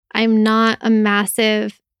I'm not a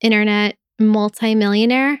massive internet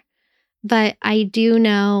multimillionaire, but I do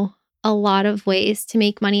know a lot of ways to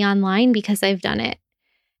make money online because I've done it.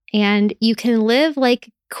 And you can live like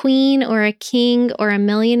a queen or a king or a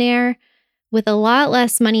millionaire with a lot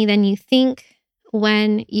less money than you think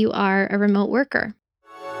when you are a remote worker.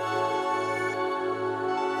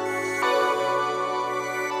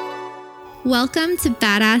 Welcome to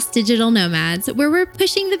Badass Digital Nomads, where we're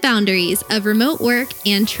pushing the boundaries of remote work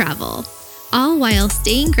and travel, all while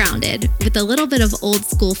staying grounded with a little bit of old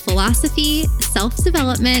school philosophy,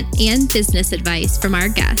 self-development, and business advice from our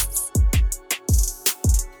guests.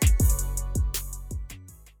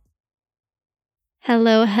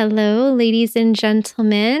 Hello, ladies and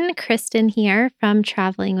gentlemen. Kristen here from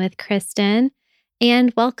Traveling with Kristen,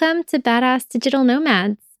 and welcome to Badass Digital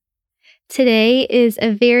Nomads. Today is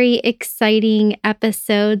a very exciting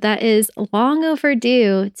episode that is long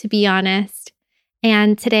overdue, to be honest.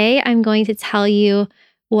 And today I'm going to tell you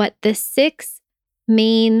what the 6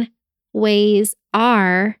 main ways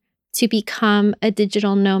are to become a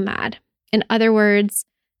digital nomad. In other words,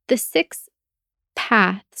 the 6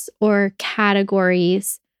 paths or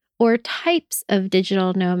categories or types of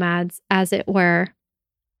digital nomads, as it were.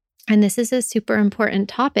 And this is a super important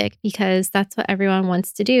topic because that's what everyone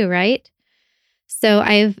wants to do, right? So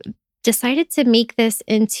I've decided to make this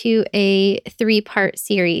into a 3-part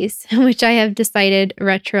series, which I have decided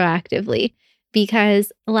retroactively,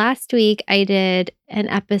 because last week I did an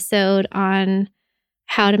episode on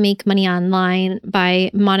how to make money online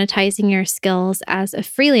by monetizing your skills as a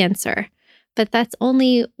freelancer. But that's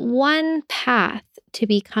only one path to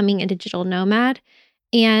becoming a digital nomad.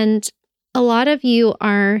 And a lot of you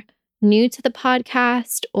are new to the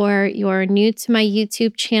podcast or you're new to my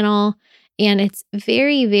YouTube channel. And it's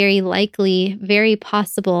very, very likely, very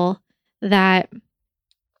possible that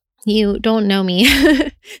you don't know me,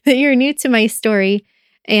 that you're new to my story,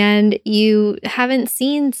 and you haven't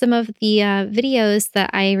seen some of the videos that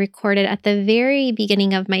I recorded at the very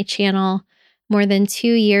beginning of my channel more than 2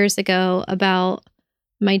 years ago about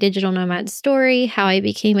my digital nomad story, how I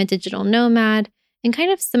became a digital nomad, and kind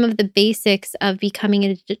of some of the basics of becoming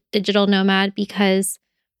a digital nomad, because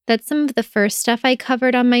that's some of the first stuff I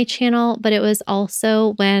covered on my channel, but it was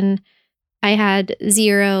also when I had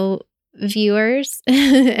 0 viewers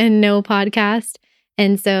and no podcast.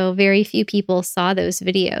 And so very few people saw those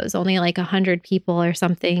videos. Only like 100 people or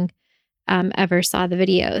something ever saw the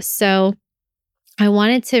videos. So I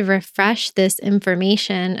wanted to refresh this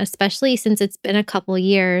information, especially since it's been a couple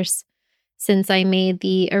years since I made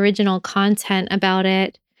the original content about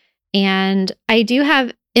it. And I do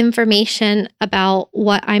have information about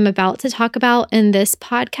what I'm about to talk about in this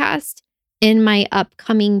podcast in my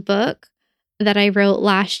upcoming book that I wrote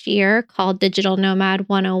last year called Digital Nomad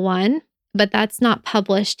 101, but that's not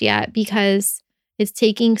published yet because it's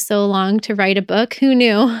taking so long to write a book. Who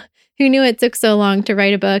knew? Who knew it took so long to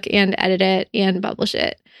write a book and edit it and publish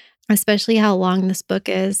it, especially how long this book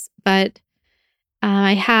is. But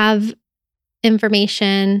I have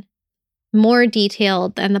information more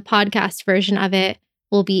detailed than the podcast version of it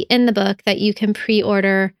will be in the book that you can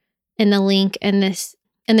pre-order in the link in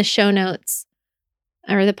the show notes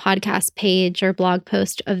or the podcast page or blog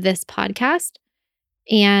post of this podcast.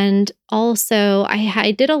 And also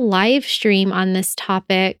I did a live stream on this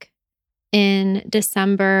topic in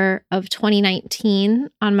December of 2019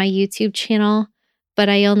 on my YouTube channel, but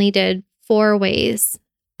I only did 4 ways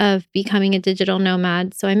of becoming a digital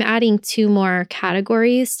nomad. So I'm adding 2 more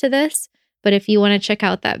categories to this. But if you want to check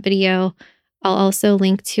out that video, I'll also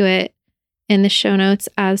link to it in the show notes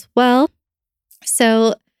as well.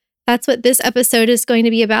 So that's what this episode is going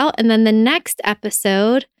to be about. And then the next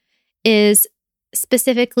episode is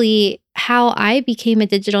specifically how I became a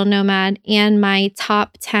digital nomad and my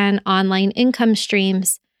top 10 online income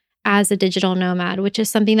streams as a digital nomad, which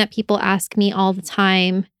is something that people ask me all the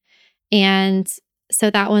time. And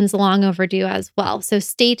so that one's long overdue as well. So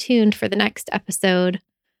stay tuned for the next episode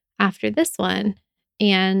after this one,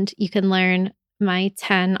 and you can learn my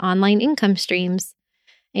 10 online income streams,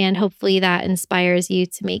 and hopefully that inspires you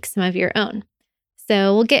to make some of your own.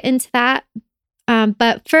 So we'll get into that.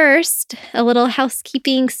 But first, a little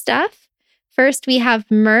housekeeping stuff. First, we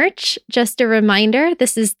have merch. Just a reminder,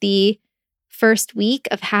 this is the first week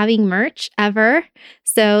of having merch ever.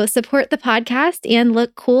 So support the podcast and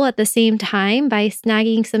look cool at the same time by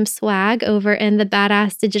snagging some swag over in the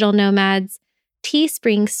Badass Digital Nomads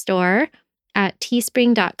Teespring store at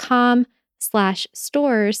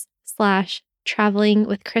teespring.com/stores/traveling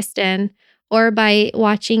with Kristen, or by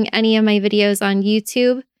watching any of my videos on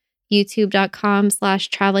YouTube,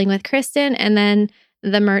 youtube.com/traveling with Kristen, and then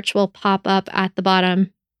the merch will pop up at the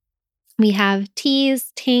bottom We have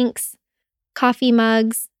teas, tanks, coffee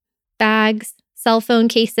mugs, bags, cell phone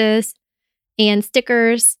cases, and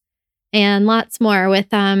stickers, and lots more with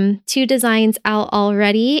 2 designs out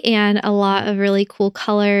already and a lot of really cool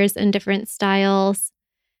colors and different styles.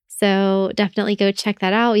 So definitely go check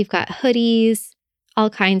that out. We've got hoodies, all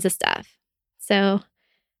kinds of stuff. So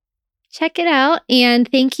check it out.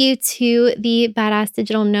 And thank you to the Badass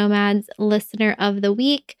Digital Nomads Listener of the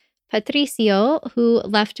Week, Patricio, who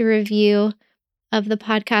left a review of the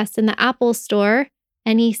podcast in the Apple Store.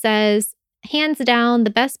 And he says, hands down, the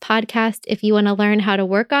best podcast if you want to learn how to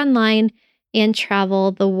work online and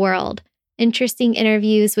travel the world. Interesting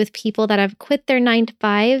interviews with people that have quit their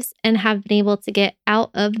 9-to-5s and have been able to get out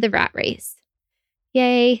of the rat race.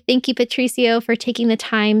 Yay. Thank you, Patricio, for taking the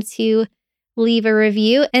time to leave a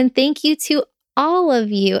review. And thank you to all of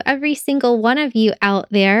you, every single one of you out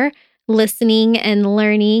there listening and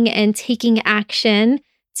learning and taking action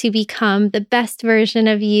to become the best version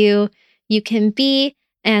of you can be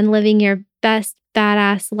and living your best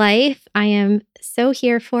badass life. I am so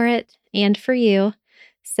here for it and for you.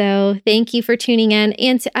 So thank you for tuning in.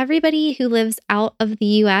 And to everybody who lives out of the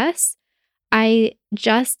US, I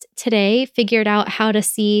just today figured out how to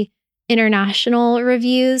see international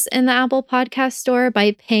reviews in the Apple Podcast Store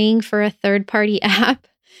by paying for a third-party app.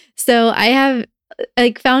 So I have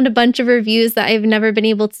found a bunch of reviews that I've never been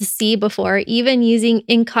able to see before, even using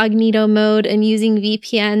incognito mode and using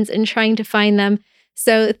VPNs and trying to find them.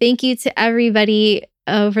 So thank you to everybody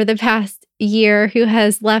over the past year who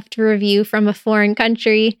has left a review from a foreign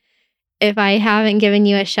country. If I haven't given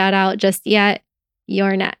you a shout out just yet,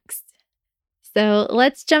 you're next. So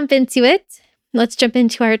let's jump into it. Let's jump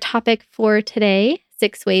into our topic for today,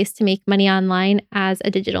 6 ways to make money online as a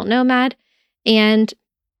digital nomad. And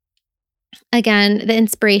again, the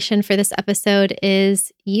inspiration for this episode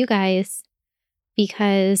is you guys,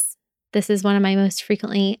 because this is one of my most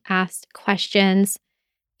frequently asked questions.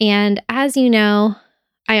 And as you know,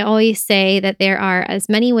 I always say that there are as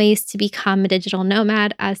many ways to become a digital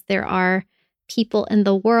nomad as there are people in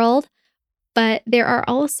the world, but there are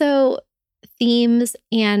also themes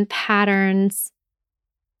and patterns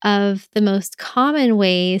of the most common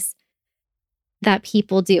ways that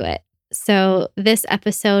people do it. So this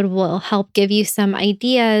episode will help give you some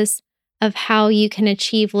ideas of how you can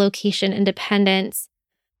achieve location independence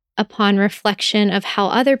upon reflection of how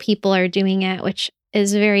other people are doing it, which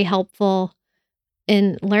is very helpful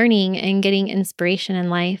in learning and getting inspiration in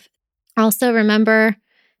life. Also, remember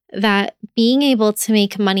that being able to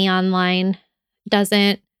make money online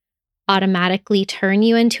doesn't automatically turn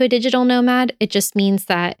you into a digital nomad. It just means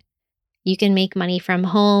that you can make money from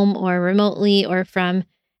home or remotely or from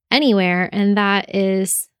anywhere. And that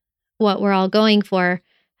is what we're all going for,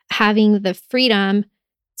 having the freedom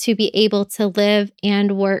to be able to live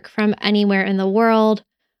and work from anywhere in the world,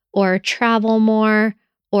 or travel more,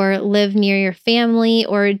 or live near your family,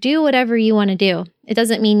 or do whatever you want to do. It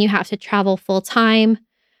doesn't mean you have to travel full time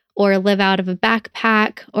or live out of a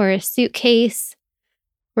backpack or a suitcase.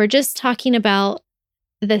 We're just talking about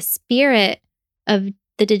the spirit of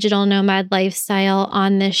the digital nomad lifestyle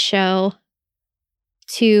on this show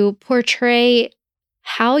to portray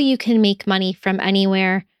how you can make money from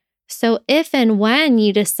anywhere. So if and when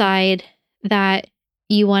you decide that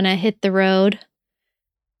you want to hit the road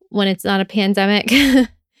when it's not a pandemic,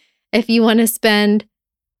 if you want to spend,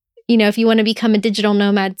 if you want to become a digital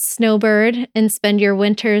nomad snowbird and spend your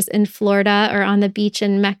winters in Florida or on the beach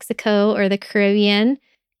in Mexico or the Caribbean,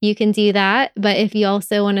 you can do that. But if you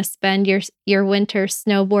also want to spend your winter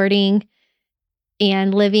snowboarding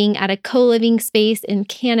and living at a co-living space in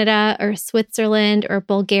Canada or Switzerland or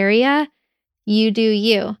Bulgaria, you do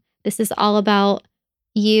you. This is all about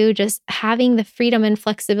you just having the freedom and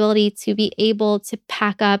flexibility to be able to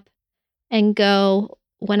pack up and go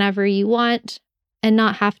whenever you want and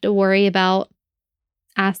not have to worry about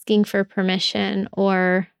asking for permission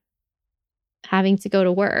or having to go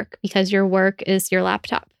to work because your work is your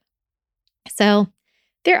laptop. So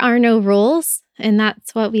there are no rules, and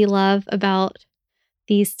that's what we love about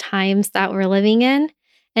these times that we're living in.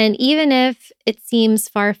 And even if it seems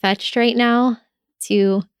far-fetched right now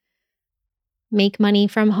to make money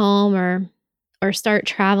from home or start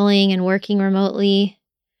traveling and working remotely,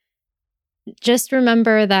 just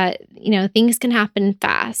remember that, things can happen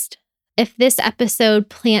fast. If this episode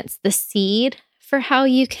plants the seed for how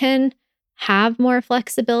you can have more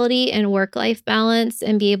flexibility and work-life balance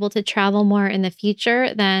and be able to travel more in the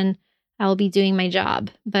future, then I will be doing my job.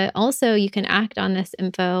 But also you can act on this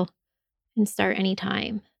info and start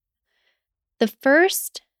anytime. The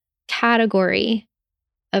first category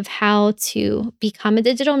of how to become a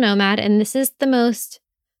digital nomad, and this is the most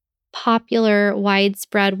popular,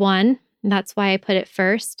 widespread one, and that's why I put it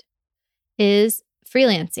first, is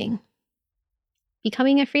freelancing.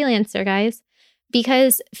 Becoming a freelancer, guys,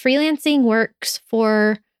 because freelancing works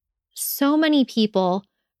for so many people,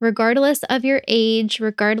 regardless of your age,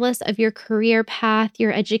 regardless of your career path,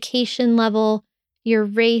 your education level, your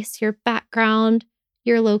race, your background,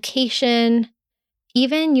 your location,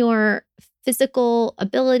 even your physical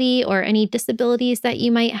ability or any disabilities that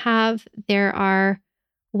you might have. There are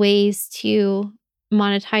ways to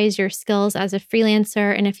monetize your skills as a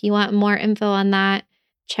freelancer. And if you want more info on that,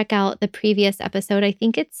 check out the previous episode. I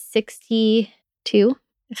think it's 62,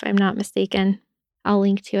 if I'm not mistaken. I'll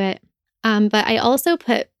link to it. But I also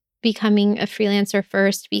put becoming a freelancer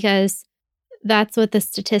first because that's what the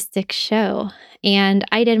statistics show. And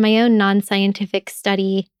I did my own non-scientific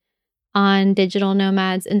study on digital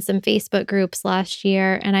nomads in some Facebook groups last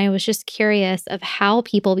year. And I was just curious of how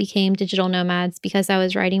people became digital nomads because I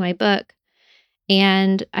was writing my book.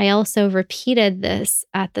 And I also repeated this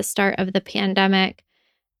at the start of the pandemic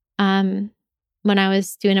when I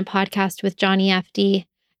was doing a podcast with Johnny FD.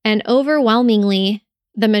 And overwhelmingly,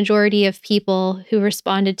 the majority of people who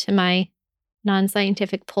responded to my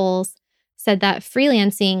non-scientific polls said that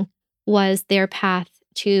freelancing was their path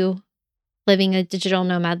to living a digital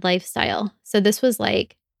nomad lifestyle. So this was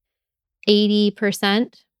like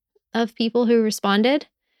 80% of people who responded.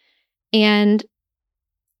 And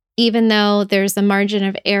even though there's a margin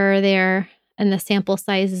of error there and the sample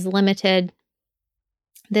size is limited,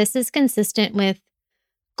 this is consistent with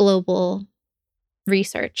global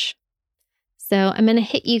research. So I'm going to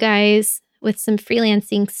hit you guys with some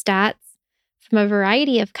freelancing stats from a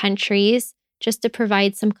variety of countries just to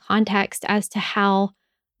provide some context as to how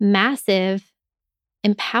massive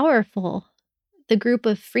and powerful the group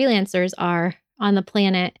of freelancers are on the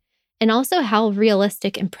planet, and also how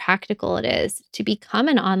realistic and practical it is to become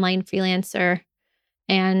an online freelancer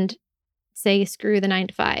and say, screw the 9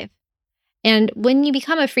 to 5. And when you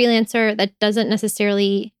become a freelancer, that doesn't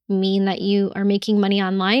necessarily mean that you are making money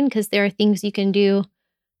online, because there are things you can do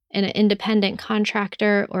in an independent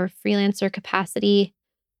contractor or freelancer capacity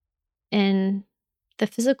in the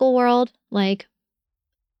physical world, like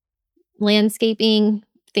landscaping,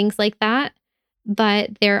 things like that.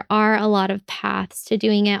 But there are a lot of paths to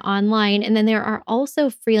doing it online. And then there are also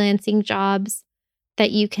freelancing jobs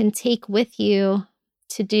that you can take with you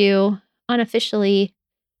to do unofficially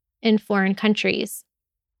in foreign countries.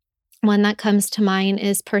 One that comes to mind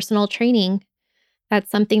is personal training. That's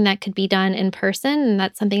something that could be done in person, and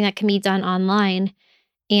that's something that can be done online.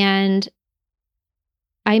 And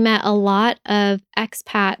I met a lot of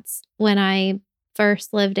expats when I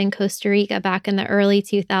first lived in Costa Rica back in the early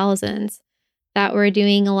 2000s that were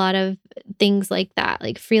doing a lot of things like that,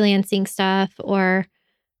 like freelancing stuff or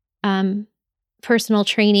personal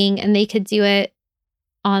training. And they could do it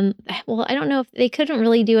I don't know if they couldn't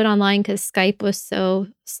really do it online because Skype was so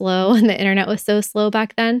slow and the internet was so slow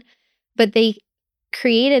back then, but they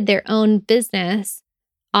created their own business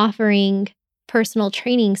offering personal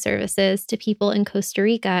training services to people in Costa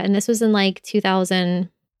Rica. And this was in like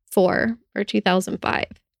 2004 or 2005.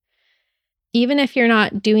 Even if you're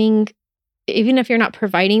not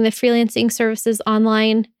providing the freelancing services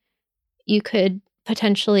online, you could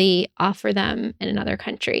potentially offer them in another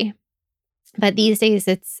country. But these days,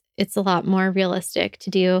 it's a lot more realistic to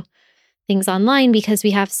do things online because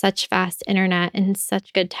we have such fast internet and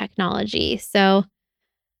such good technology. So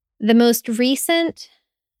the most recent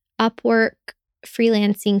Upwork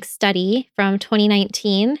freelancing study from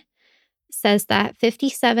 2019 says that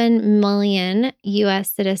 57 million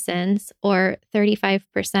U.S. citizens, or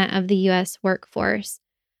 35% of the U.S. workforce,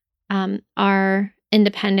 are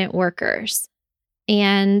independent workers.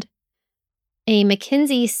 And a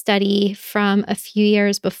McKinsey study from a few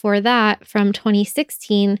years before that, from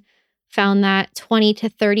 2016, found that 20 to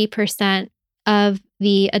 30% of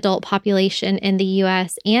the adult population in the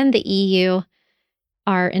US and the EU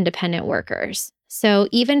are independent workers. So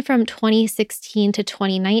even from 2016 to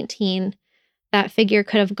 2019, that figure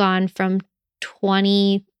could have gone from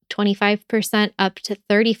 25% up to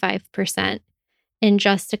 35% in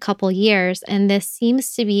just a couple years. And this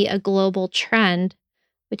seems to be a global trend,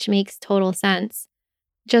 which makes total sense.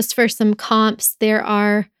 Just for some comps, there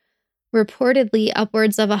are reportedly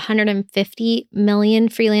upwards of 150 million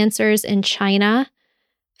freelancers in China,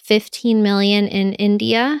 15 million in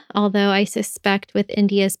India, although I suspect with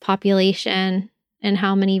India's population and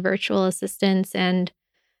how many virtual assistants and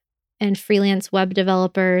freelance web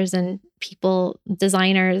developers and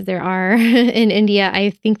designers there are in India, I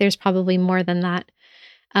think there's probably more than that.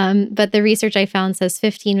 But the research I found says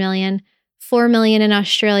 15 million. 4 million in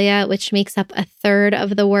Australia, which makes up a third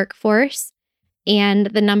of the workforce. And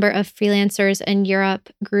the number of freelancers in Europe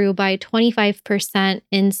grew by 25%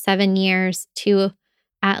 in 7 years to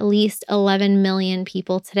at least 11 million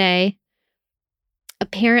people today.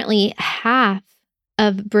 Apparently, half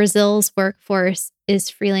of Brazil's workforce is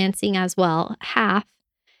freelancing as well, half.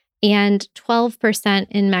 And 12%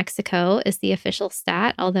 in Mexico is the official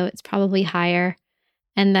stat, although it's probably higher.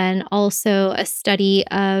 And then also a study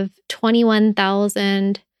of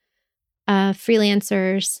 21,000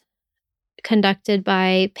 freelancers conducted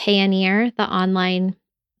by Payoneer, the online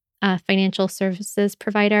financial services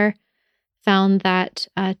provider, found that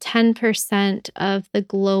 10% of the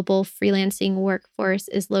global freelancing workforce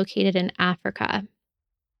is located in Africa.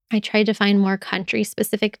 I tried to find more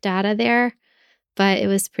country-specific data there, but it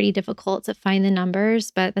was pretty difficult to find the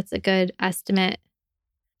numbers, but that's a good estimate.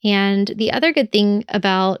 And the other good thing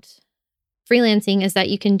about freelancing is that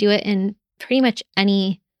you can do it in pretty much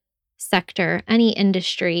any sector, any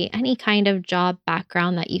industry, any kind of job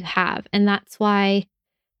background that you have. And that's why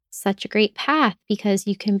it's such a great path, because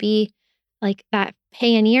you can be like that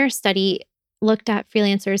Payoneer study looked at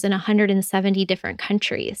freelancers in 170 different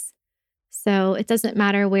countries. So it doesn't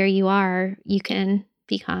matter where you are, you can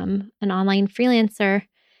become an online freelancer.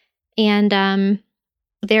 And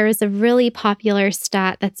there is a really popular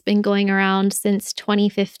stat that's been going around since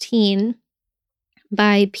 2015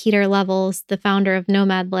 by Peter Levels, the founder of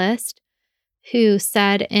Nomad List, who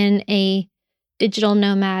said in a Digital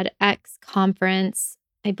Nomad X conference,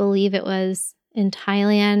 I believe it was in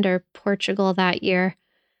Thailand or Portugal that year,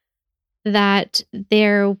 that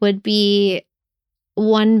there would be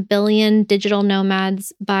 1 billion digital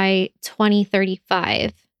nomads by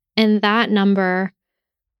 2035. And that number,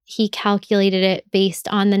 he calculated it based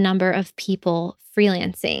on the number of people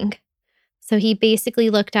freelancing. So he basically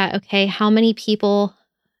looked at, okay, how many people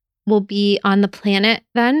will be on the planet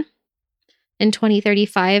then? In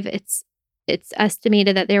 2035, it's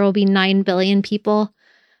estimated that there will be 9 billion people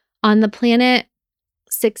on the planet,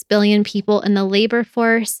 6 billion people in the labor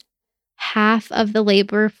force. Half of the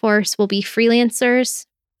labor force will be freelancers.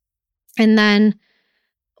 And then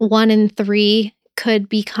 1 in 3 could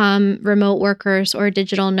become remote workers or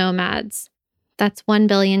digital nomads. That's 1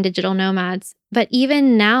 billion digital nomads. But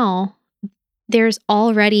even now, there's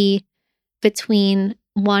already between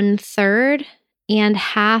 1/3 and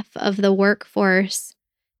half of the workforce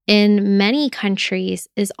in many countries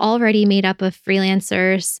is already made up of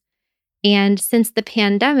freelancers. And since the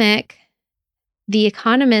pandemic, The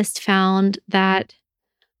Economist found that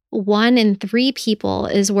 1 in 3 people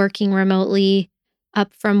is working remotely,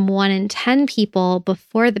 up from 1 in 10 people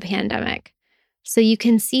before the pandemic. So you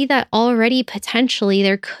can see that already potentially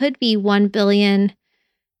there could be 1 billion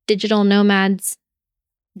digital nomads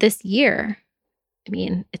this year. I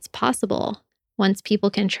mean, it's possible. Once people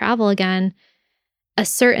can travel again, a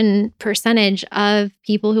certain percentage of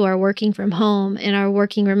people who are working from home and are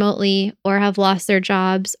working remotely or have lost their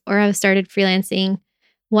jobs or have started freelancing,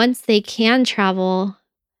 once they can travel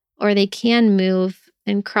or they can move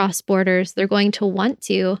and cross borders, they're going to want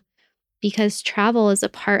to, because travel is a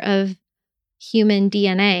part of human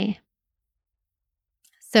DNA.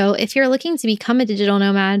 So if you're looking to become a digital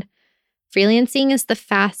nomad, freelancing is the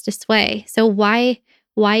fastest way. So why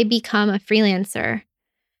become a freelancer?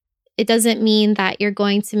 It doesn't mean that you're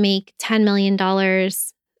going to make $10 million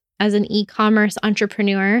as an e-commerce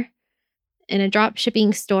entrepreneur in a drop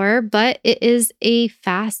shipping store, but it is a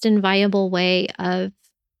fast and viable way of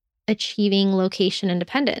achieving location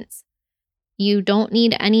independence. You don't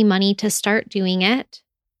need any money to start doing it.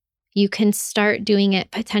 You can start doing it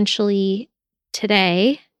potentially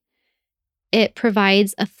today. It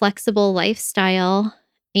provides a flexible lifestyle,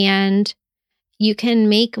 and you can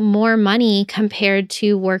make more money compared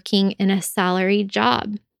to working in a salaried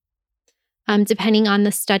job. Depending on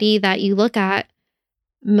the study that you look at,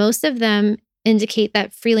 most of them indicate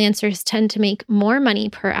that freelancers tend to make more money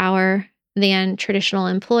per hour than traditional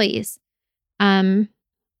employees. In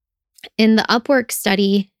the Upwork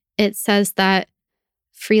study, it says that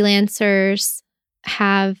freelancers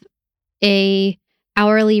have a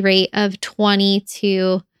hourly rate of $20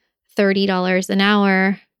 to $30 an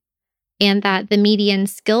hour, and that the median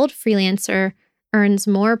skilled freelancer earns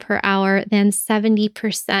more per hour than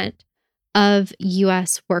 70% of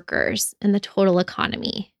US workers in the total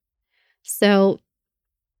economy. So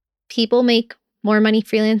people make more money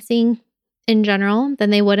freelancing in general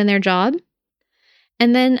than they would in their job.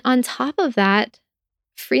 And then on top of that,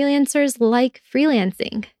 freelancers like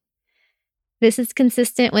freelancing. This is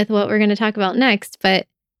consistent with what we're going to talk about next, but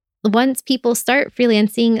once people start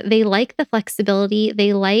freelancing, they like the flexibility,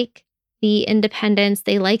 they like the independence,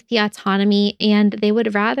 they like the autonomy, and they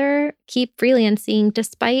would rather keep freelancing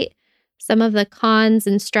despite some of the cons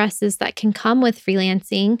and stresses that can come with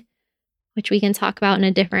freelancing, which we can talk about in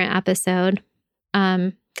a different episode,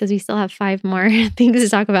 because we still have 5 more things to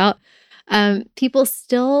talk about. People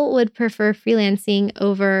still would prefer freelancing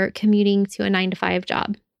over commuting to a 9-to-5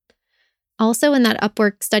 job. Also, in that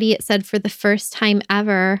Upwork study, it said for the first time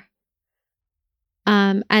ever,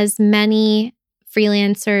 as many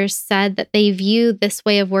freelancers said that they view this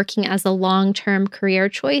way of working as a long-term career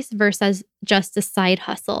choice versus just a side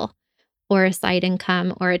hustle or a side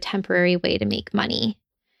income or a temporary way to make money.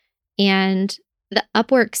 And the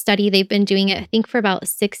Upwork study, they've been doing it, I think, for about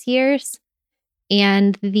 6 years.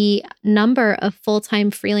 And the number of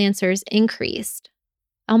full-time freelancers increased,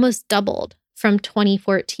 almost doubled from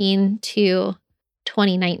 2014 to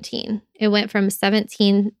 2019. It went from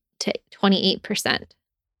 17 to 28%.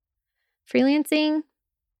 Freelancing,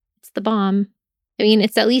 it's the bomb. I mean,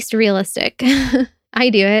 it's at least realistic. I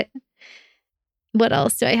do it. What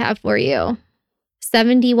else do I have for you?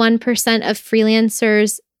 71% of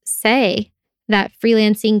freelancers say that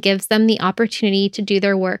freelancing gives them the opportunity to do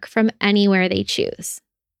their work from anywhere they choose.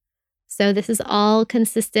 So this is all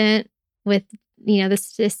consistent with,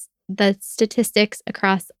 the statistics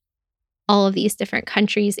across all of these different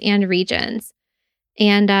countries and regions.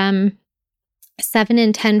 And 7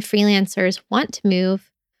 in 10 freelancers want to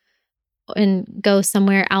move and go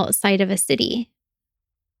somewhere outside of a city.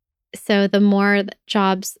 So the more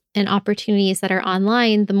jobs and opportunities that are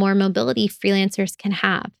online, the more mobility freelancers can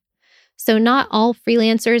have. So not all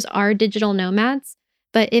freelancers are digital nomads,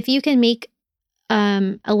 but if you can make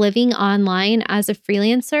a living online as a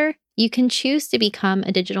freelancer, you can choose to become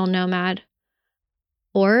a digital nomad.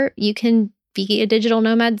 Or you can be a digital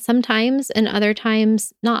nomad sometimes and other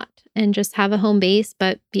times not, and just have a home base,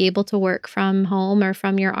 but be able to work from home or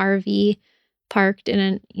from your RV parked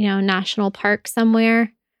in a national park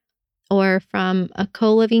somewhere, or from a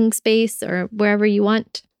co-living space or wherever you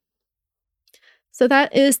want. So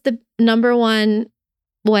that is the number one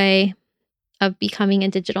way of becoming a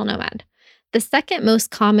digital nomad. The second most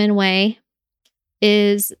common way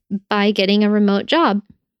is by getting a remote job.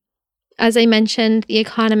 As I mentioned, The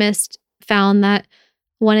Economist found that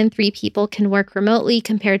 1 in 3 people can work remotely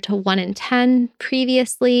compared to 1 in 10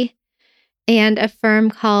 previously. And a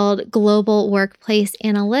firm called Global Workplace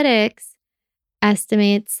Analytics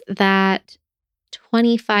estimates that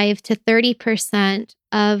 25 to 30%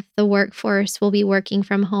 of the workforce will be working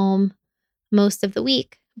from home most of the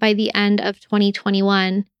week by the end of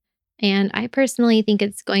 2021. And I personally think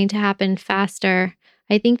it's going to happen faster.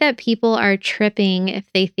 I think that people are tripping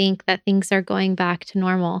if they think that things are going back to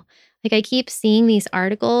normal. Like, I keep seeing these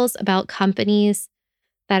articles about companies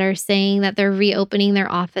that are saying that they're reopening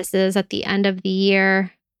their offices at the end of the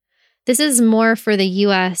year. This is more for the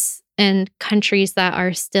US and countries that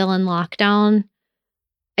are still in lockdown.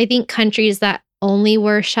 I think countries that only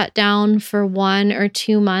were shut down for 1 or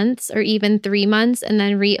 2 months or even 3 months and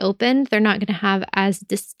then reopened, they're not going to have as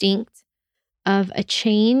distinct of a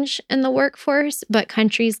change in the workforce. But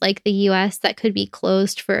countries like the US that could be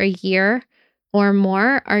closed for a year or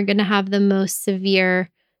more are going to have the most severe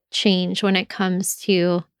change when it comes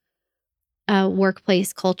to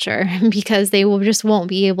workplace culture, because they won't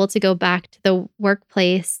be able to go back to the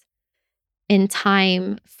workplace in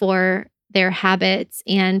time for their habits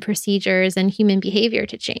and procedures and human behavior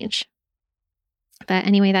to change. But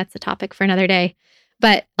anyway, that's a topic for another day.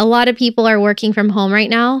 But a lot of people are working from home right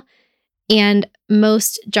now, and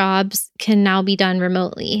most jobs can now be done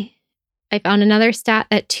remotely. I found another stat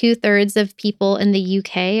that 2/3 of people in the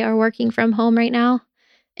UK are working from home right now.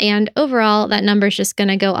 And overall, that number is just going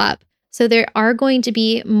to go up. So there are going to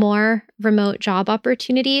be more remote job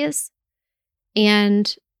opportunities.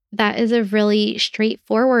 And that is a really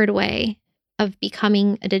straightforward way of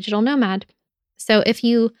becoming a digital nomad. So if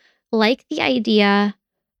you like the idea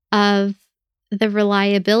of the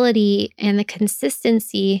reliability and the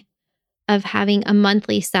consistency of having a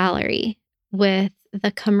monthly salary with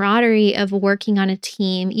the camaraderie of working on a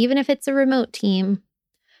team, even if it's a remote team,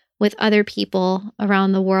 with other people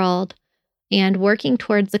around the world and working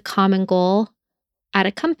towards a common goal at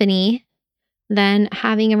a company, then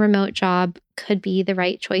having a remote job could be the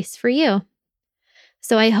right choice for you.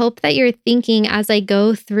 So I hope that you're thinking, as I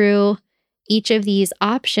go through each of these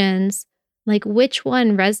options, like, which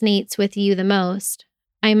one resonates with you the most.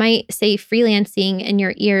 I might say freelancing and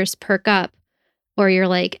your ears perk up, or you're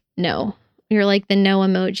like, no. You're like the no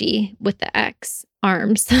emoji with the X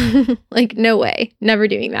arms. Like, no way, never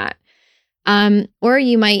doing that. Or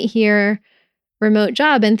you might hear remote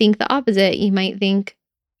job and think the opposite. You might think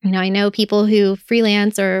I know people who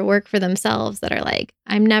freelance or work for themselves that are like,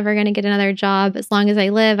 I'm never going to get another job as long as I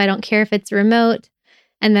live. I don't care if it's remote.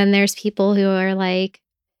 And then there's people who are like,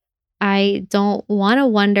 I don't want to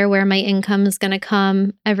wonder where my income is going to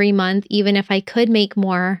come every month, even if I could make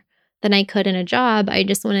more than I could in a job. I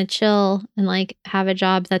just want to chill and like have a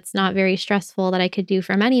job that's not very stressful that I could do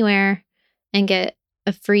from anywhere and get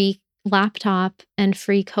a free laptop and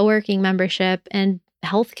free co-working membership and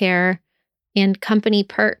healthcare and company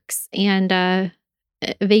perks and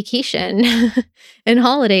vacation and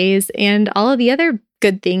holidays and all of the other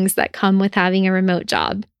good things that come with having a remote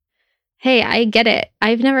job. Hey, I get it.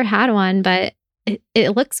 I've never had one, but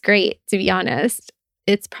it looks great, to be honest.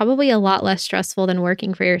 It's probably a lot less stressful than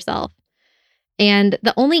working for yourself. And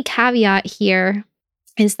the only caveat here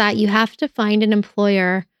is that you have to find an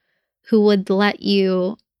employer who would let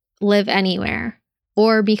you live anywhere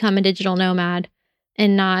or become a digital nomad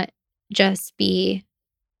and not just be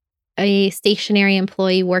a stationary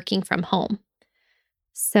employee working from home.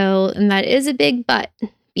 So, and that is a big but,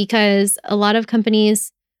 because a lot of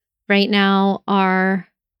companies right now are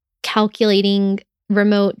calculating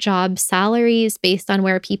remote job salaries based on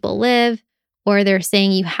where people live, or they're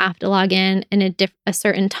saying you have to log in a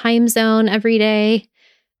certain time zone every day,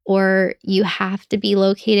 or you have to be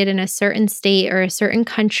located in a certain state or a certain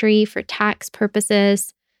country for tax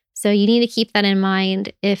purposes. So you need to keep that in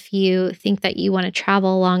mind if you think that you want to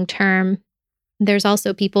travel long term. There's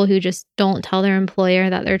also people who just don't tell their employer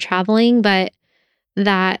that they're traveling, but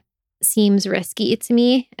that seems risky to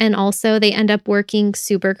me. And also, they end up working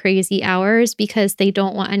super crazy hours because they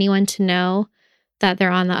don't want anyone to know that they're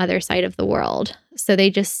on the other side of the world. So they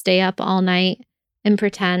just stay up all night and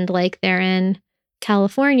pretend like they're in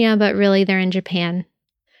California, but really they're in Japan.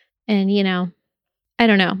 And, I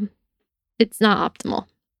don't know. It's not optimal.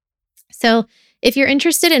 So if you're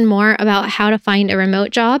interested in more about how to find a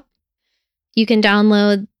remote job, you can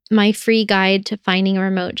download my free guide to finding a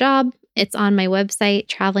remote job. It's on my website,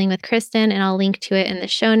 Traveling with Kristen, and I'll link to it in the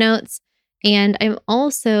show notes. And I'm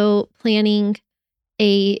also planning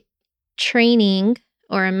a training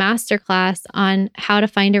or a masterclass on how to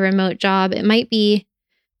find a remote job. It might be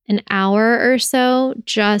an hour or so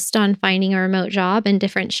just on finding a remote job and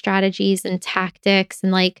different strategies and tactics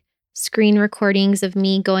and like screen recordings of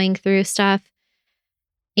me going through stuff.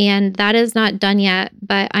 And that is not done yet,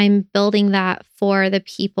 but I'm building that for the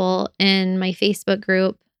people in my Facebook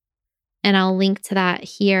group. And I'll link to that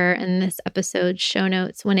here in this episode's show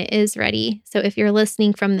notes when it is ready. So if you're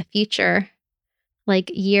listening from the future,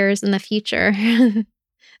 like years in the future,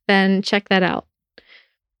 then check that out.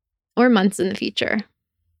 Or months in the future.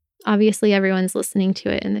 Obviously, everyone's listening to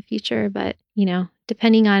it in the future, but,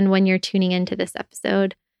 depending on when you're tuning into this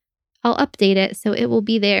episode, I'll update it so it will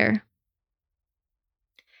be there.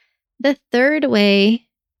 The third way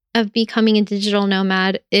of becoming a digital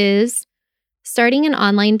nomad is starting an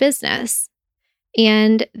online business.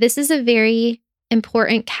 And this is a very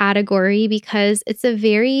important category because it's a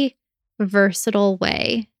very versatile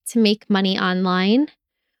way to make money online,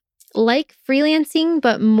 like freelancing,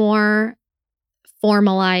 but more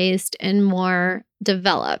formalized and more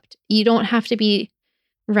developed. You don't have to be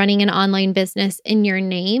running an online business in your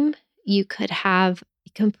name. You could have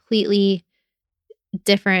a completely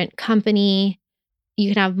different company.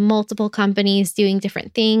 You can have multiple companies doing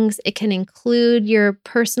different things. It can include your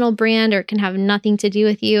personal brand, or it can have nothing to do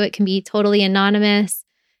with you. It can be totally anonymous.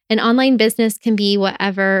 An online business can be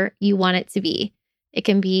whatever you want it to be. It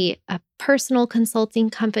can be a personal consulting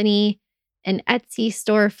company, an Etsy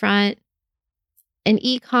storefront, an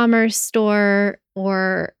e-commerce store,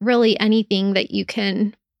 or really anything that you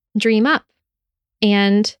can dream up.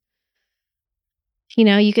 And,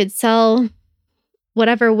 you could sell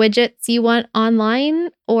whatever widgets you want online,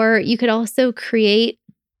 or you could also create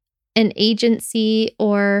an agency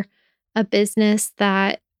or a business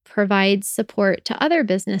that provides support to other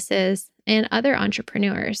businesses and other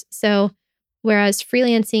entrepreneurs. So, whereas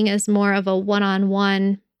freelancing is more of a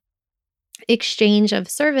one-on-one exchange of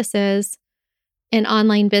services, an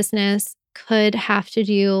online business could have to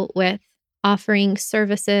do with offering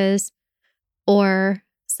services or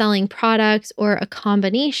selling products or a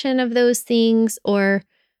combination of those things, or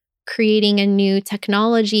creating a new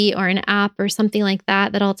technology or an app or something like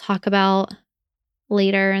that I'll talk about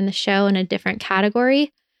later in the show in a different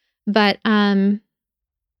category. But I've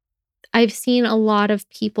seen a lot of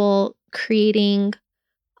people creating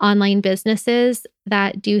online businesses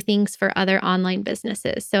that do things for other online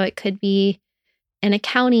businesses. So it could be an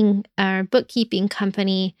accounting or bookkeeping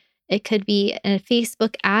company. It could be a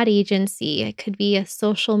Facebook ad agency. It could be a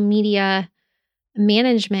social media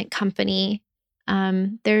management company.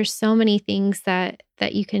 There's so many things that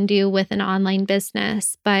you can do with an online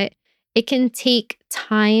business, but it can take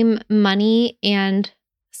time, money, and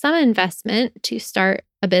some investment to start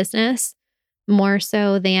a business more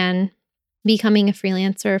so than becoming a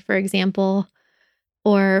freelancer, for example,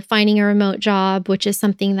 or finding a remote job, which is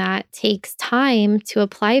something that takes time to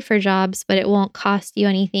apply for jobs, but it won't cost you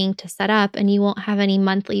anything to set up and you won't have any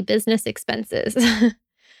monthly business expenses.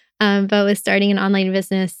 But with starting an online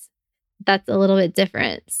business, that's a little bit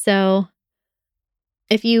different. So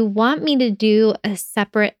if you want me to do a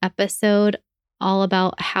separate episode all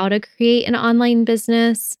about how to create an online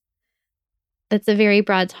business, that's a very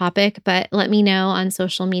broad topic, but let me know on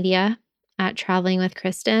social media at Traveling with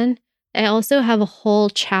Kristen. I also have a whole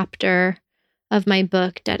chapter of my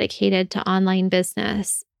book dedicated to online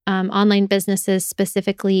business, online businesses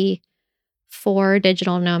specifically for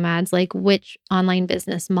digital nomads, like which online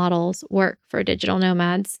business models work for digital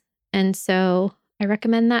nomads. And so I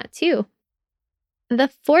recommend that too. The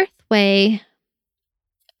fourth way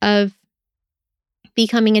of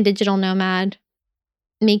becoming a digital nomad,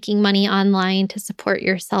 making money online to support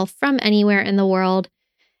yourself from anywhere in the world,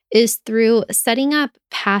 is through setting up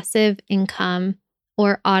passive income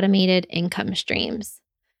or automated income streams.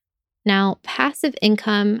 Now, passive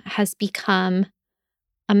income has become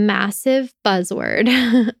a massive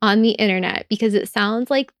buzzword on the internet because it sounds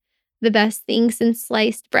like the best thing since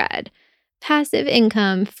sliced bread. Passive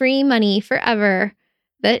income, free money forever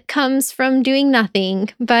that comes from doing nothing,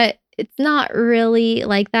 but it's not really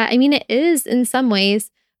like that. I mean, it is in some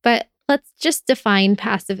ways, but let's just define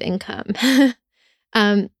passive income.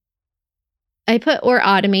 I put or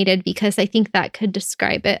automated because I think that could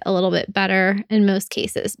describe it a little bit better in most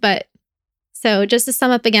cases. But so just to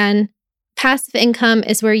sum up again, passive income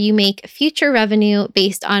is where you make future revenue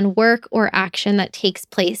based on work or action that takes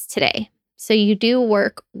place today. So you do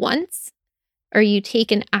work once or you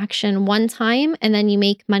take an action one time and then you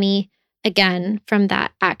make money again from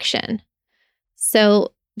that action.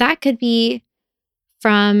 So that could be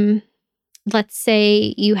from, let's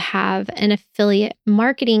say you have an affiliate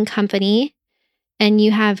marketing company and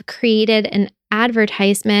you have created an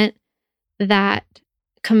advertisement that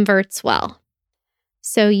converts well.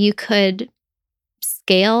 So you could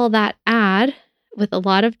scale that ad with a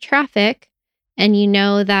lot of traffic, and you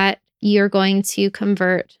know that you're going to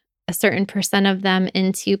convert a certain percent of them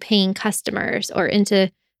into paying customers or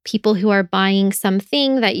into people who are buying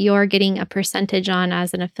something that you're getting a percentage on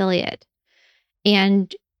as an affiliate.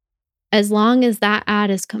 And as long as that ad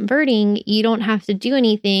is converting, you don't have to do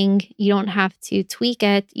anything. You don't have to tweak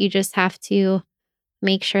it. You just have to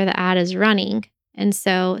make sure the ad is running. And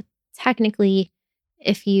so technically,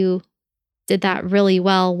 if you did that really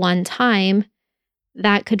well one time,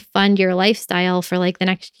 that could fund your lifestyle for like the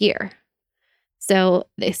next year. So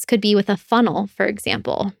this could be with a funnel, for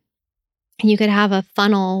example. You could have a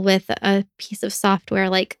funnel with a piece of software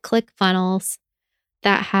like ClickFunnels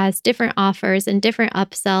that has different offers and different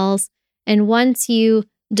upsells. And once you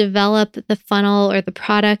develop the funnel or the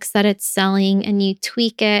products that it's selling and you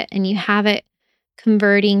tweak it and you have it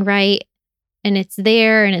converting right and it's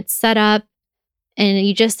there and it's set up and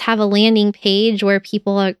you just have a landing page where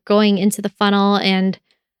people are going into the funnel and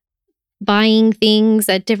buying things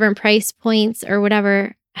at different price points or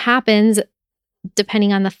whatever happens,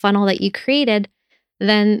 depending on the funnel that you created,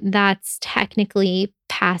 then that's technically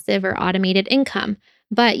passive or automated income.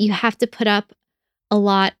 But you have to put up a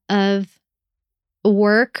lot of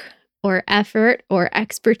work or effort or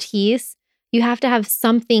expertise. You have to have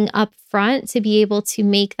something up front to be able to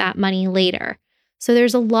make that money later. So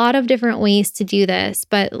there's a lot of different ways to do this,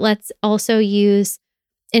 but let's also use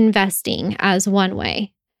investing as one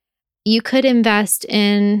way. You could invest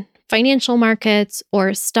in financial markets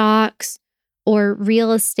or stocks or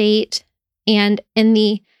real estate. And in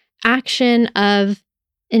the action of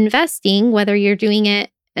investing, whether you're doing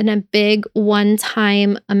it in a big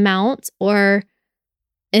one-time amount or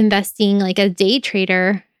investing like a day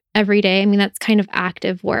trader every day, I mean, that's kind of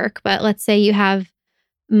active work. But let's say you have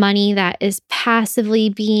money that is passively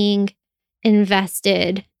being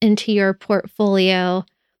invested into your portfolio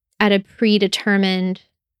at a predetermined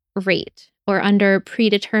rate or under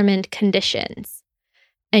predetermined conditions.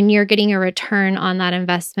 And you're getting a return on that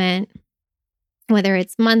investment, whether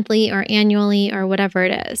it's monthly or annually or whatever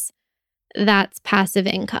it is. That's passive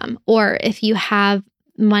income. Or if you have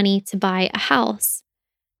money to buy a house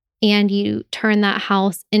and you turn that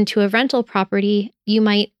house into a rental property, you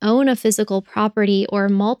might own a physical property or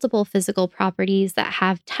multiple physical properties that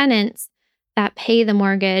have tenants that pay the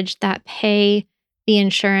mortgage, that pay the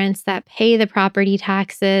insurance, that pay the property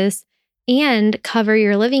taxes, and cover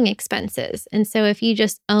your living expenses. And so if you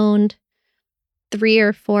just owned 3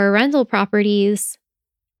 or 4 rental properties,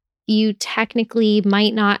 you technically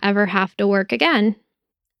might not ever have to work again,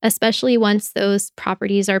 especially once those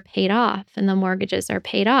properties are paid off and the mortgages are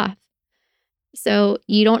paid off. So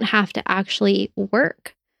you don't have to actually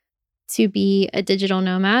work to be a digital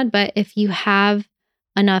nomad, but if you have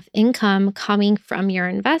enough income coming from your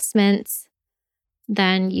investments,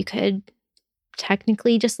 then you could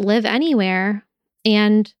technically just live anywhere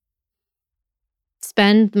and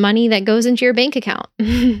spend money that goes into your bank account.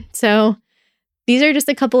 So these are just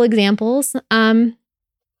a couple examples. Some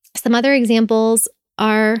other examples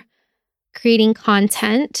are creating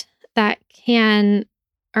content that can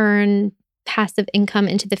earn passive income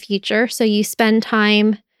into the future. So you spend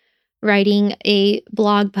time writing a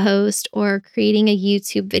blog post or creating a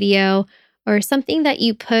YouTube video or something that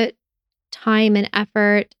you put time and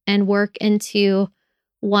effort and work into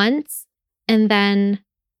once. And then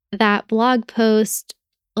that blog post,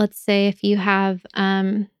 let's say if you have,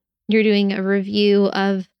 you're doing a review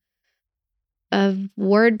of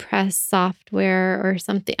WordPress software or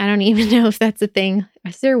something. I don't even know if that's a thing.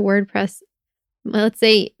 Is there WordPress? Let's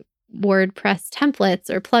say WordPress templates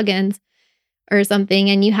or plugins or something,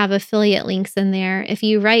 and you have affiliate links in there. If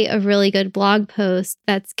you write a really good blog post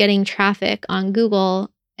that's getting traffic on Google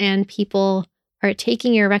and people are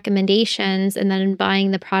taking your recommendations and then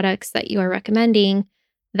buying the products that you are recommending,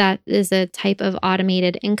 that is a type of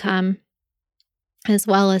automated income, as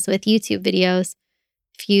well as with YouTube videos.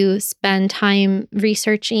 If you spend time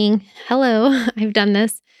researching, I've done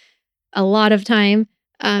this a lot of time,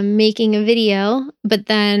 making a video, but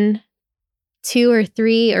then 2 or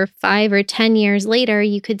 3 or 5 or 10 years later,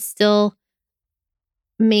 you could still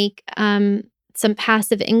make some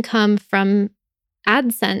passive income from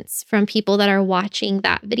AdSense from people that are watching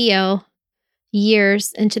that video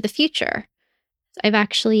years into the future. I've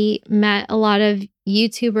actually met a lot of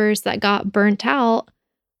YouTubers that got burnt out,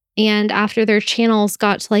 and after their channels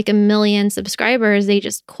got to like 1 million subscribers, they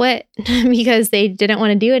just quit because they didn't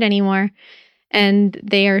want to do it anymore. And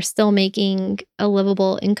they are still making a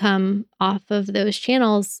livable income off of those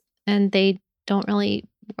channels, and they don't really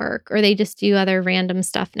work, or they just do other random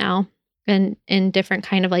stuff now and in different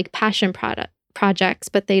kind of like passion projects,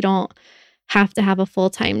 but they don't have to have a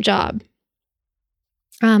full-time job.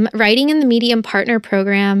 Writing in the Medium Partner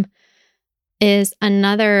Program is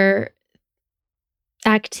another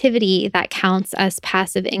activity that counts as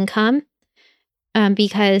passive income.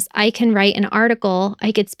 Because I can write an article,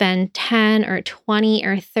 I could spend 10 or 20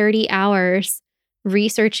 or 30 hours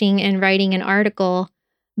researching and writing an article.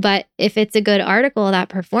 But if it's a good article that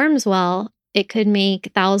performs well, it could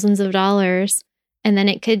make thousands of dollars, and then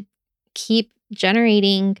it could keep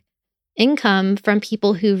generating income from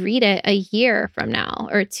people who read it a year from now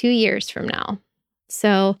or 2 years from now.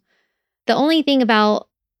 So the only thing about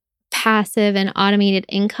passive and automated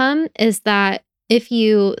income is that if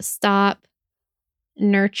you stop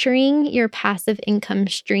nurturing your passive income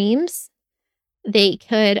streams, they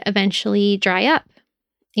could eventually dry up.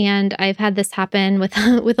 And I've had this happen with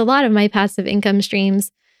with a lot of my passive income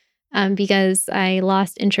streams because I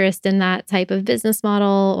lost interest in that type of business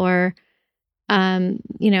model, or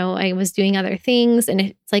I was doing other things. And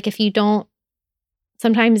it's like, if you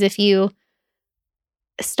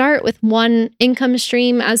start with one income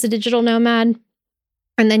stream as a digital nomad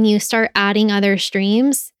and then you start adding other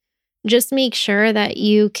streams, just make sure that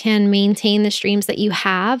you can maintain the streams that you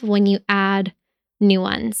have when you add new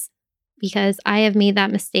ones, because I have made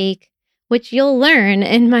that mistake, which you'll learn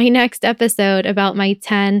in my next episode about my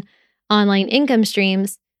 10 online income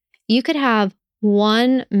streams. You could have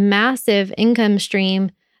one massive income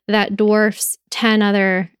stream that dwarfs 10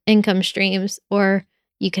 other income streams, or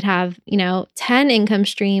you could have, 10 income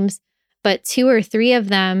streams, but 2 or 3 of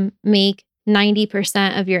them make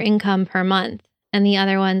 90% of your income per month, and the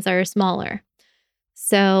other ones are smaller.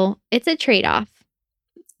 So it's a trade-off.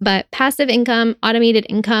 But passive income, automated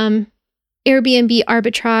income, Airbnb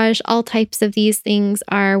arbitrage, all types of these things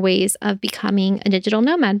are ways of becoming a digital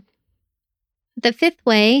nomad. The 5th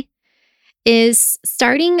way is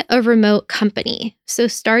starting a remote company. So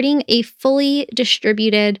starting a fully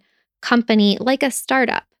distributed company like a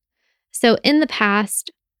startup. So in the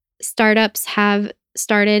past, startups have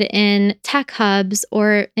started in tech hubs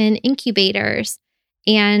or in incubators,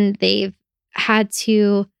 and they've had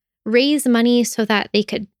to raise money so that they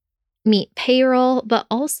could meet payroll, but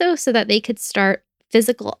also so that they could start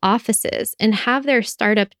physical offices and have their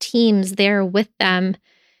startup teams there with them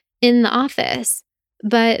in the office.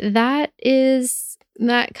 But that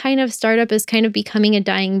kind of startup is kind of becoming a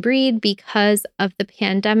dying breed because of the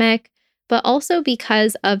pandemic, but also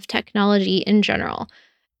because of technology in general.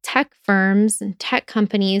 Tech firms and tech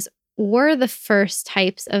companies were the first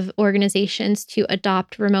types of organizations to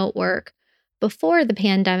adopt remote work before the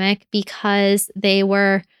pandemic because they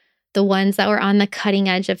were the ones that were on the cutting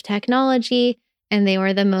edge of technology, and they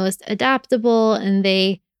were the most adaptable, and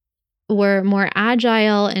they were more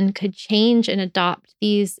agile and could change and adopt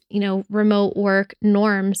these, remote work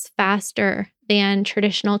norms faster than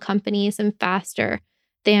traditional companies and faster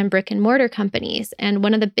than brick and mortar companies. And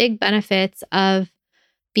one of the big benefits of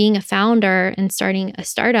being a founder and starting a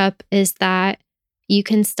startup is that you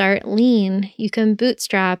can start lean, you can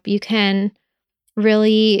bootstrap, you can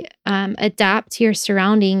really adapt to your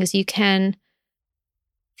surroundings, you can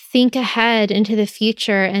think ahead into the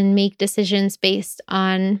future and make decisions based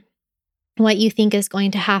on what you think is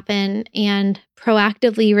going to happen and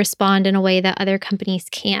proactively respond in a way that other companies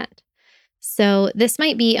can't. So, this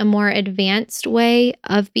might be a more advanced way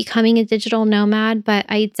of becoming a digital nomad, but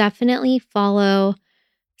I definitely follow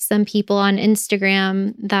some people on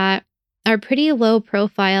Instagram that are pretty low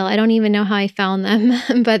profile. I don't even know how I found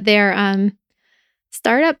them, but they're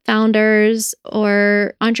startup founders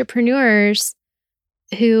or entrepreneurs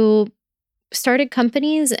who started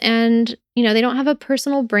companies and, they don't have a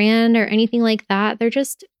personal brand or anything like that. They're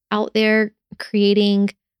just out there creating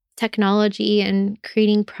technology and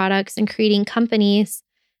creating products and creating companies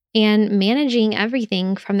and managing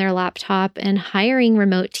everything from their laptop and hiring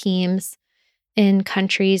remote teams in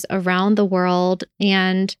countries around the world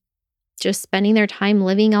and just spending their time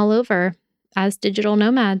living all over as digital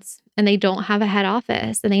nomads. And they don't have a head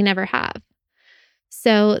office, and they never have.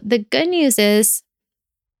 So the good news is,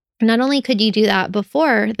 not only could you do that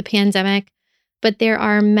before the pandemic, but there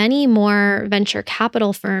are many more venture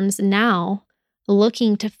capital firms now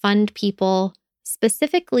looking to fund people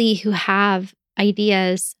specifically who have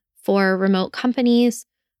ideas for remote companies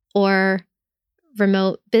or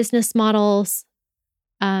remote business models.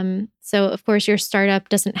 So, of course, your startup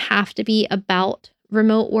doesn't have to be about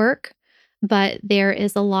remote work, but there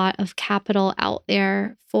is a lot of capital out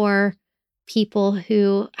there for people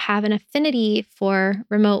who have an affinity for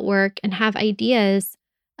remote work and have ideas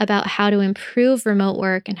about how to improve remote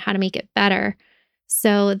work and how to make it better.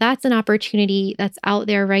 So that's an opportunity that's out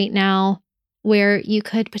there right now where you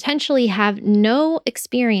could potentially have no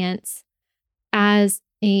experience as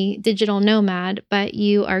a digital nomad, but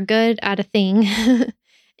you are good at a thing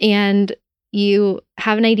and you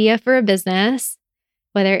have an idea for a business,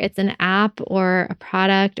 whether it's an app or a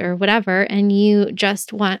product or whatever, and you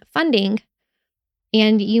just want funding.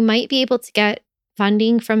 And you might be able to get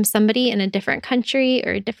funding from somebody in a different country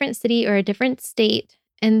or a different city or a different state,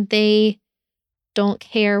 and they don't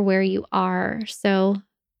care where you are. So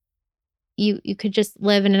you could just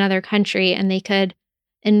live in another country and they could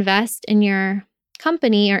invest in your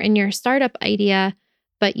company or in your startup idea,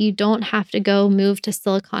 but you don't have to go move to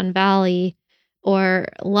Silicon Valley or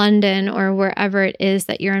London or wherever it is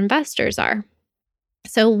that your investors are.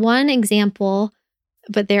 So one example,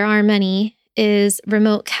 but there are many, is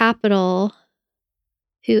Remote Capital,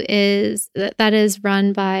 that is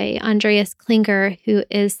run by Andreas Klinger, who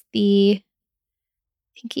is I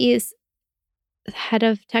think he's head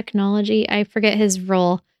of technology. I forget his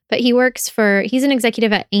role, but he's an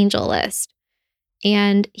executive at AngelList,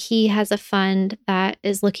 and he has a fund that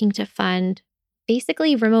is looking to fund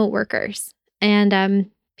basically remote workers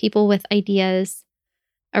and people with ideas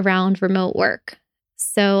around remote work.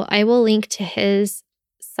 So I will link to his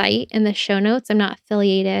site in the show notes. I'm not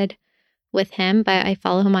affiliated with him, but I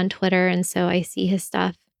follow him on Twitter, and so I see his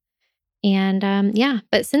stuff. And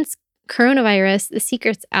but since coronavirus, the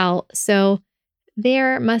secret's out. So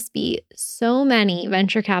there must be so many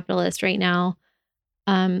venture capitalists right now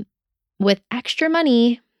with extra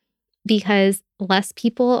money because less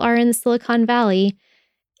people are in Silicon Valley,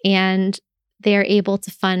 and they're able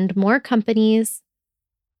to fund more companies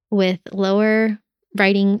with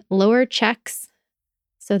writing lower checks.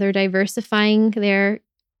 So they're diversifying their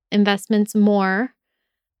investments more.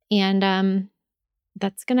 And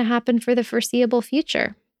that's going to happen for the foreseeable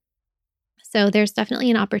future. So there's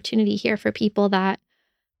definitely an opportunity here for people that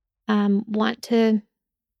want to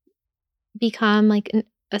become like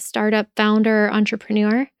a startup founder or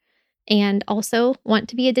entrepreneur and also want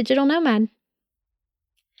to be a digital nomad.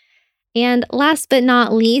 And last but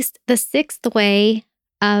not least, the sixth way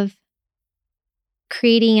of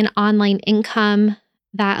creating an online income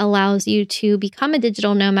that allows you to become a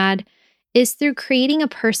digital nomad is through creating a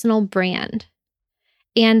personal brand.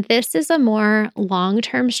 And this is a more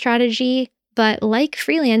long-term strategy, but like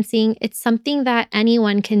freelancing, it's something that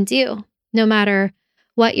anyone can do, no matter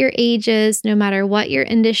what your age is, no matter what your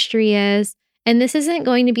industry is. And this isn't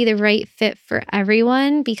going to be the right fit for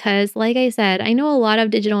everyone because, like I said, I know a lot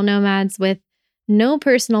of digital nomads with no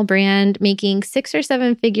personal brand, making 6 or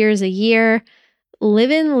 7 figures a year,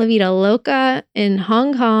 living La Vida Loca in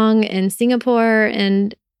Hong Kong and Singapore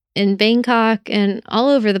and in Bangkok and all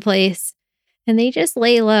over the place. And they just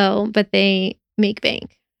lay low, but they make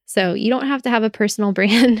bank. So you don't have to have a personal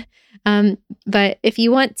brand. But if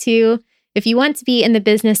you want to be in the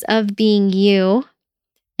business of being you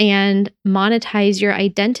and monetize your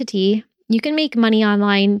identity, you can make money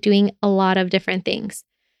online doing a lot of different things.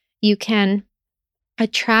 You can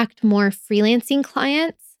attract more freelancing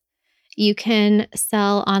clients. You can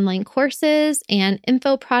sell online courses and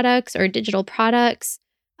info products or digital products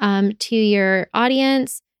to your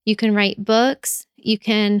audience. You can write books. You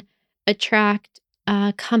can attract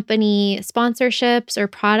company sponsorships or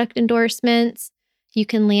product endorsements. You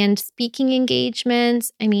can land speaking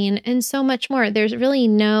engagements. And so much more. There's really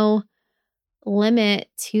no limit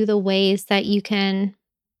to the ways that you can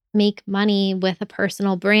make money with a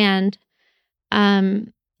personal brand.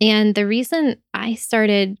 And the reason I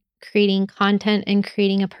started creating content and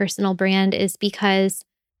creating a personal brand is because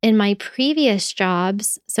in my previous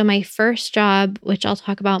jobs, so my first job, which I'll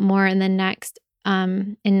talk about more in next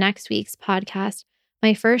week's podcast,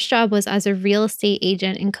 my first job was as a real estate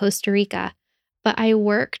agent in Costa Rica, but I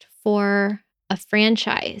worked for a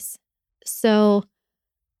franchise. So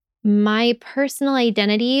my personal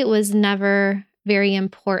identity was never very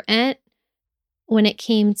important when it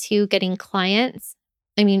came to getting clients.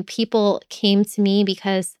 People came to me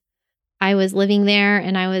because I was living there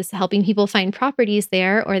and I was helping people find properties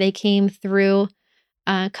there, or they came through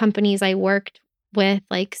companies I worked with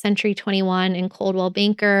like Century 21 and Coldwell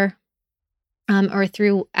Banker, or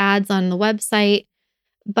through ads on the website.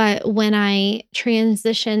 But when I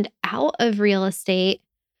transitioned out of real estate,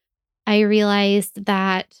 I realized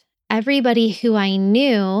that everybody who I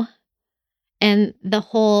knew and the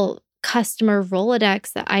whole customer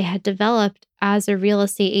Rolodex that I had developed as a real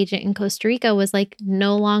estate agent in Costa Rica was like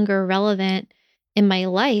no longer relevant in my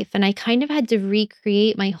life. And I kind of had to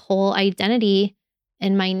recreate my whole identity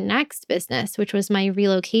in my next business, which was my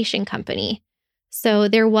relocation company. So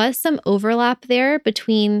there was some overlap there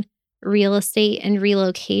between real estate and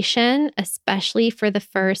relocation, especially for the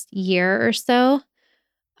first year or so.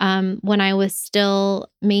 When I was still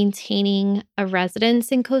maintaining a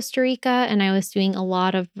residence in Costa Rica, and I was doing a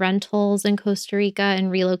lot of rentals in Costa Rica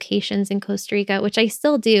and relocations in Costa Rica, which I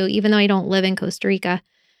still do, even though I don't live in Costa Rica.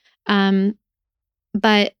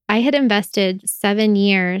 But I had invested 7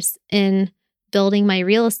 years in building my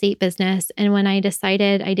real estate business. And when I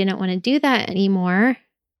decided I didn't want to do that anymore,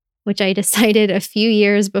 which I decided a few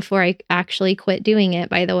years before I actually quit doing it,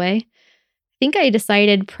 by the way, I think I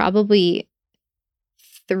decided probably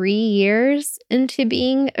 3 years into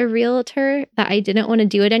being a realtor that I didn't want to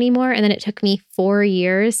do it anymore. And then it took me 4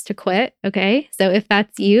 years to quit. Okay. So if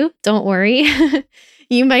that's you, don't worry.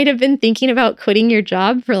 You might have been thinking about quitting your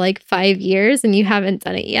job for like 5 years and you haven't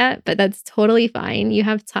done it yet, but that's totally fine. You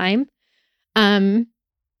have time. I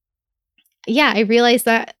realized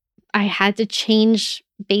that I had to change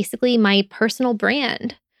basically my personal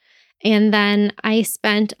brand. And then I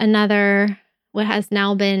spent another, what has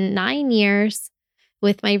now been 9 years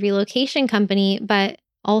with my relocation company, but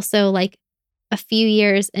also like a few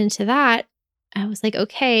years into that, I was like,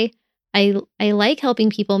 okay, I like helping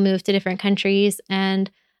people move to different countries and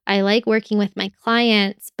I like working with my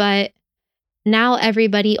clients, but now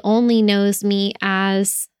everybody only knows me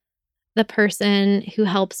as the person who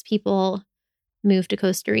helps people move to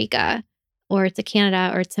Costa Rica or to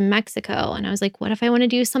Canada or to Mexico. And I was like, what if I want to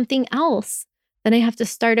do something else? Then I have to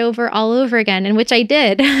start over all over again, and which I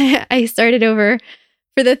did. I started over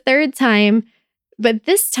for the 3rd time. But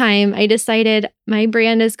this time I decided my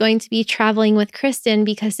brand is going to be Traveling with Kristen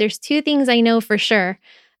because there's 2 things I know for sure.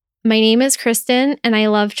 My name is Kristen and I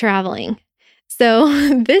love traveling. So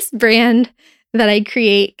this brand that I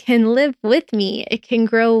create can live with me. It can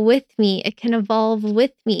grow with me. It can evolve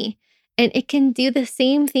with me. And it can do the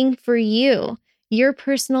same thing for you. Your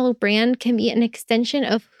personal brand can be an extension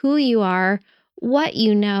of who you are, what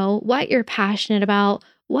you know, what you're passionate about,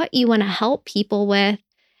 what you want to help people with.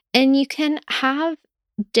 And you can have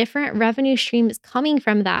different revenue streams coming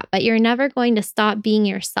from that, but you're never going to stop being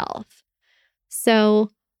yourself.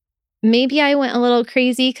 So maybe I went a little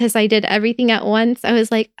crazy because I did everything at once. I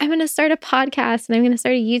was like, I'm going to start a podcast and I'm going to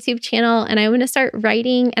start a YouTube channel and I'm going to start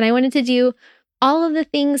writing. And I wanted to do all of the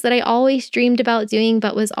things that I always dreamed about doing,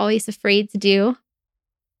 but was always afraid to do.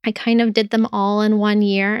 I kind of did them all in 1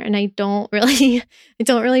 year, and I don't really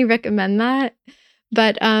recommend that.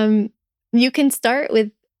 But you can start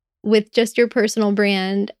with just your personal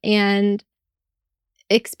brand, and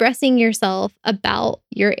expressing yourself about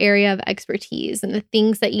your area of expertise and the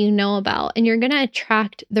things that you know about, and you're going to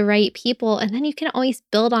attract the right people. And then you can always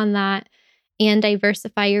build on that and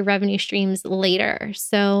diversify your revenue streams later.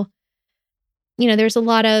 So, there's a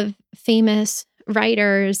lot of famous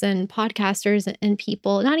writers and podcasters and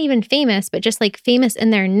people, not even famous, but just like famous in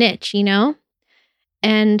their niche,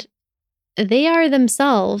 and they are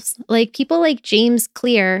themselves like people like James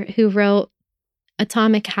Clear, who wrote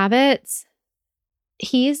Atomic Habits.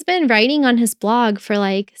 He's been writing on his blog for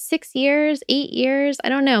like 6 years, 8 years. I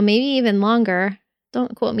don't know, maybe even longer.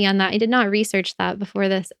 Don't quote me on that. I did not research that before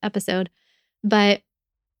this episode. But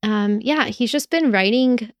yeah, he's just been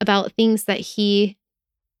writing about things that he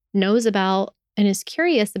knows about and is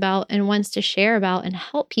curious about and wants to share about and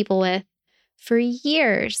help people with for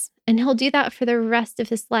years. And he'll do that for the rest of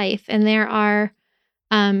his life. And there are,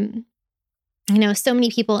 so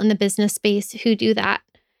many people in the business space who do that.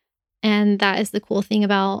 And that is the cool thing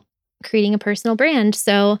about creating a personal brand.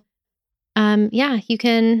 So, yeah, you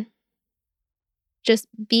can just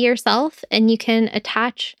be yourself and you can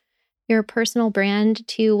attach your personal brand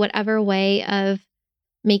to whatever way of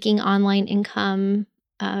making online income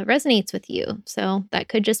resonates with you. So that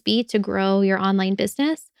could just be to grow your online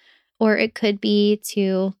business, or it could be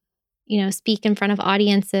to, speak in front of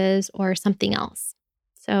audiences or something else.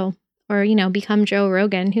 So, or, become Joe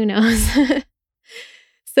Rogan, who knows?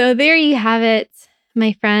 So there you have it,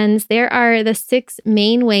 my friends. There are the 6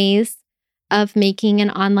 main ways of making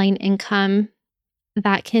an online income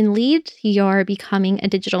that can lead to your becoming a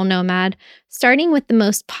digital nomad, starting with the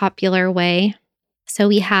most popular way. So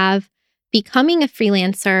we have becoming a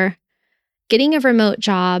freelancer, getting a remote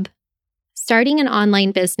job, starting an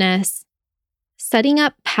online business, setting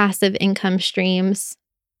up passive income streams,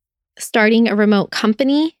 starting a remote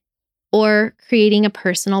company, or creating a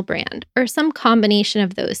personal brand, or some combination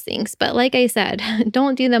of those things. But like I said,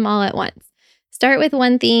 don't do them all at once. Start with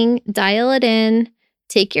one thing, dial it in,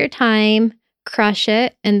 take your time, crush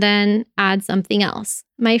it, and then add something else.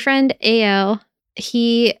 My friend Ao,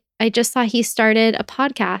 I just saw he started a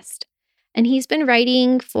podcast, and he's been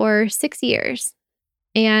writing for 6 years,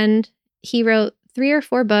 and he wrote 3 or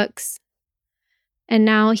 4 books. And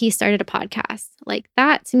now he started a podcast. Like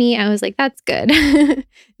that to me, I was like, that's good.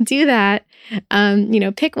 Do that.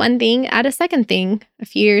 Pick one thing, add a second thing. A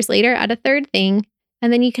few years later, add a third thing.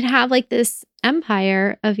 And then you can have like this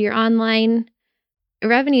empire of your online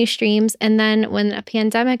revenue streams. And then when a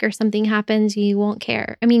pandemic or something happens, you won't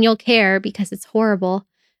care. I mean, you'll care because it's horrible,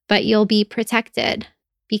 but you'll be protected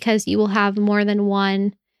because you will have more than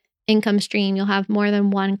one income stream. You'll have more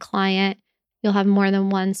than one client. You'll have more than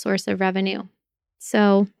one source of revenue.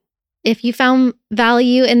 So if you found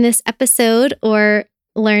value in this episode or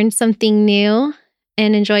learned something new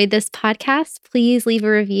and enjoyed this podcast, please leave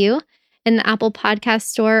a review in the Apple Podcast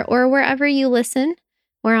Store or wherever you listen.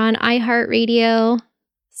 We're on iHeartRadio,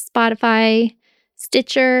 Spotify,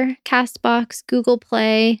 Stitcher, Castbox, Google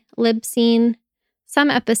Play, Libsyn.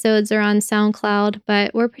 Some episodes are on SoundCloud,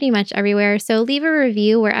 but we're pretty much everywhere. So leave a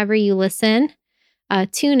review wherever you listen.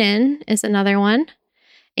 TuneIn is another one.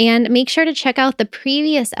 And make sure to check out the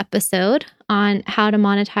previous episode on how to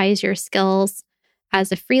monetize your skills as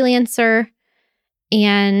a freelancer,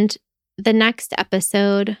 and the next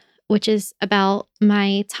episode, which is about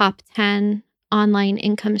my top 10 online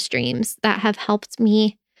income streams that have helped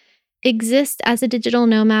me exist as a digital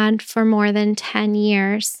nomad for more than 10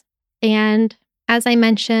 years. And as I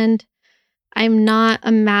mentioned, I'm not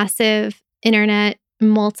a massive internet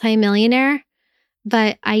multimillionaire,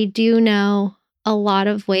 but I do know a lot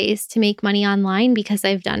of ways to make money online because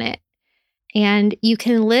I've done it. And you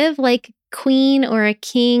can live like a queen or a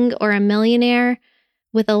king or a millionaire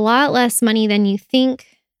with a lot less money than you think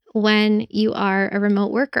when you are a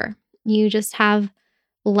remote worker. You just have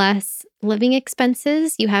less living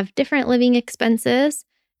expenses. You have different living expenses,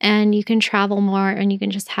 and you can travel more and you can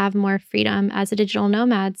just have more freedom as a digital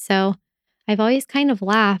nomad. So I've always kind of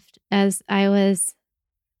laughed as I was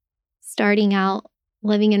starting out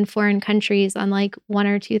living in foreign countries on like $1,000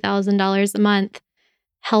 or $2,000 a month,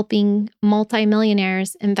 helping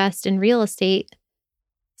multimillionaires invest in real estate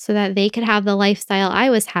so that they could have the lifestyle I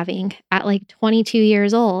was having at like 22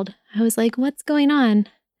 years old. I was like, what's going on?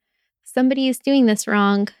 Somebody is doing this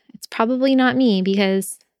wrong. It's probably not me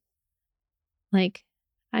because like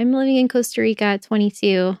I'm living in Costa Rica at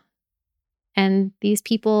 22 and these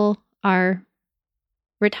people are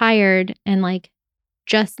retired and like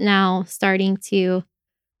just now starting to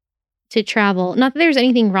travel. Not that there's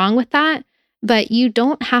anything wrong with that, but you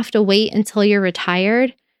don't have to wait until you're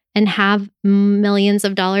retired and have millions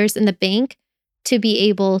of dollars in the bank to be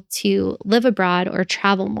able to live abroad or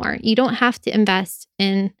travel more. You don't have to invest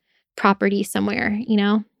in property somewhere,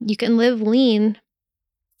 you can live lean.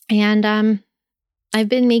 And I've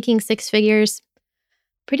been making six figures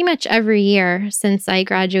pretty much every year since I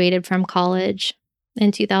graduated from college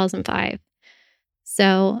in 2005.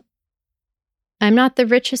 So I'm not the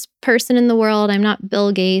richest person in the world. I'm not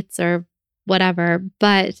Bill Gates or whatever,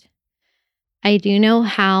 but I do know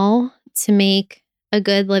how to make a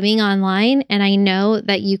good living online, and I know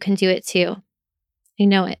that you can do it too. I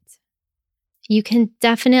know it. You can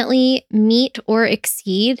definitely meet or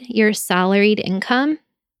exceed your salaried income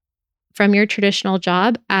from your traditional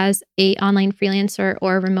job as an online freelancer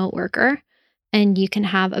or a remote worker, and you can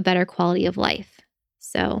have a better quality of life.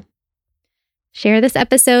 So share this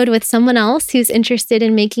episode with someone else who's interested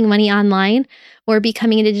in making money online or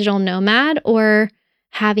becoming a digital nomad or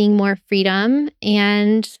having more freedom,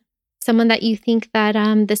 and someone that you think that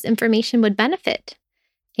this information would benefit.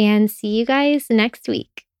 And see you guys next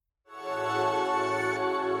week.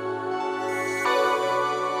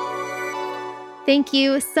 Thank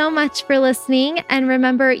you so much for listening. And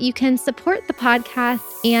remember, you can support the podcast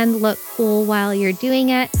and look cool while you're doing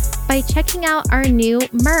it by checking out our new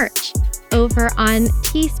merch over on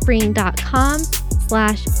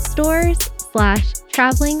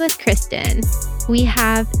teespring.com/stores/travelingwithkristen. We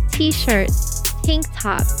have t-shirts, tank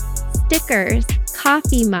tops, stickers,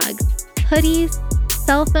 coffee mugs, hoodies,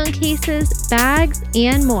 cell phone cases, bags,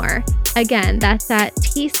 and more. Again, that's at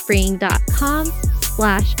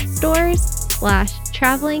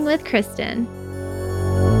teespring.com/stores/travelingwithkristen.